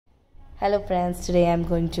Hello friends, today I'm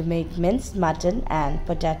going to make minced mutton and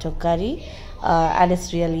potato curry and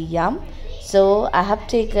it's really yum. So I have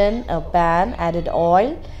taken a pan, added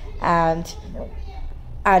oil and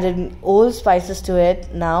added all spices to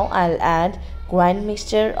it. Now I'll add grind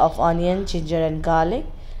mixture of onion, ginger and garlic.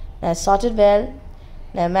 Now sauteed well.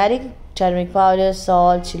 Now I'm adding turmeric powder,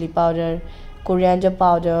 salt, chilli powder, coriander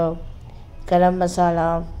powder, garam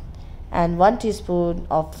masala and 1 teaspoon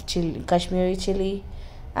of chilli, kashmiri chilli,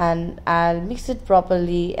 and I'll mix it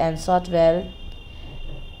properly and saute well.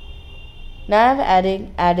 Now I've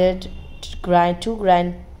added two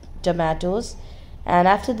grind tomatoes, and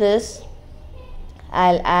after this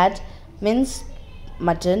I'll add minced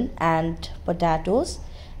mutton and potatoes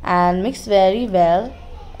and mix very well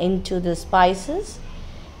into the spices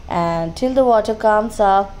and till the water comes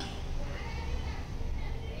up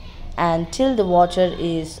and till the water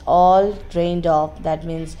is all drained off. That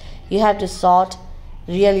means you have to saute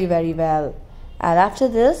really very well. And after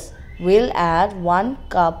this we'll add 1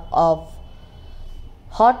 cup of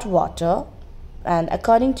hot water, and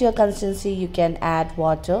according to your consistency you can add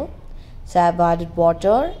water. So I've added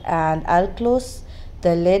water and I'll close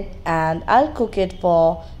the lid and I'll cook it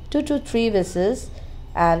for 2 to 3 whistles,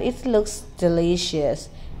 and it looks delicious.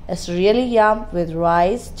 It's really yum with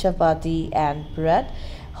rice, chapati and bread.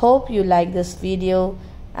 Hope you like this video,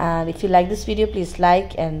 and if you like this video please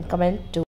like and comment too.